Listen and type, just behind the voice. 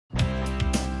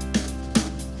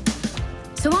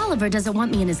So Oliver doesn't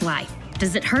want me in his life.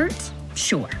 Does it hurt?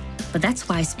 Sure. But that's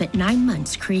why I spent 9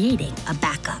 months creating a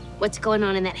backup. What's going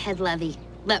on in that head levy?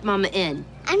 Let Mama in.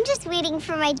 I'm just waiting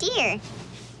for my deer.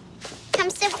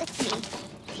 Come sit with me.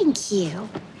 Thank you.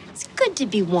 It's good to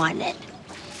be wanted.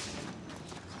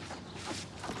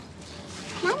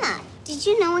 Mama, did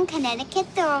you know in Connecticut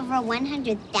there are over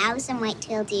 100,000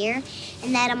 white-tailed deer,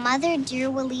 and that a mother deer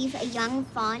will leave a young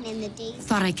fawn in the days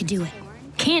Thought I could do it.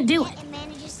 Can't do it. It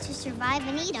manages to survive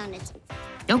and eat on its.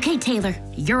 Okay, Taylor,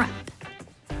 you're up.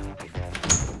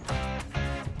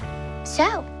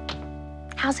 So,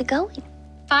 how's it going?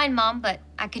 Fine, Mom, but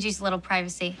I could use a little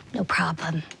privacy. No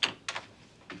problem.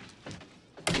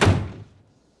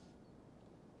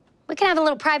 We can have a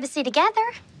little privacy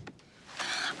together.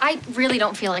 I really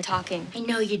don't feel like talking. I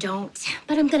know you don't,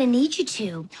 but I'm gonna need you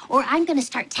to, or I'm gonna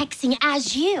start texting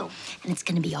as you, and it's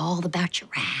gonna be all about your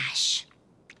rash.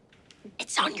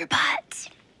 It's on your butt.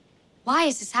 Why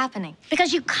is this happening?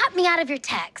 Because you cut me out of your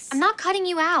texts. I'm not cutting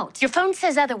you out. Your phone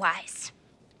says otherwise.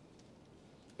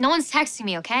 No one's texting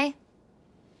me, okay?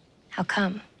 How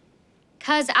come?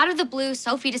 'Cause out of the blue,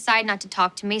 Sophie decided not to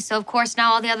talk to me, so of course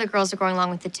now all the other girls are going along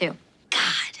with it too.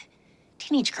 God,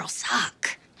 teenage girls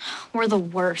suck. We're the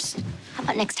worst. How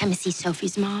about next time I see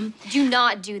Sophie's mom? Do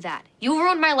not do that. You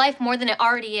ruined my life more than it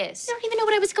already is. I don't even know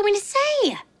what I was going to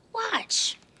say.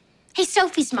 Watch. Hey,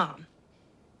 Sophie's mom.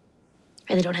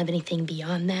 Really don't have anything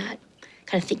beyond that.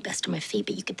 Kind of think best on my feet,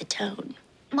 but you get the tone.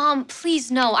 Mom, please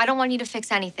no. I don't want you to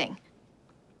fix anything.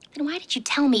 Then why did you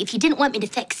tell me if you didn't want me to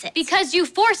fix it? Because you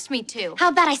forced me to. How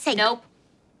about I say Nope.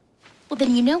 Well,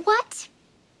 then you know what?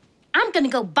 I'm gonna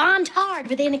go bond hard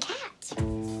with Anna Cat.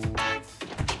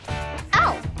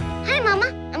 Oh, hi, Mama.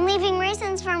 I'm leaving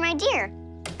raisins for my deer.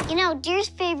 You know, deer's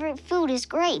favorite food is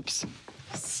grapes.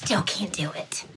 Still can't do it.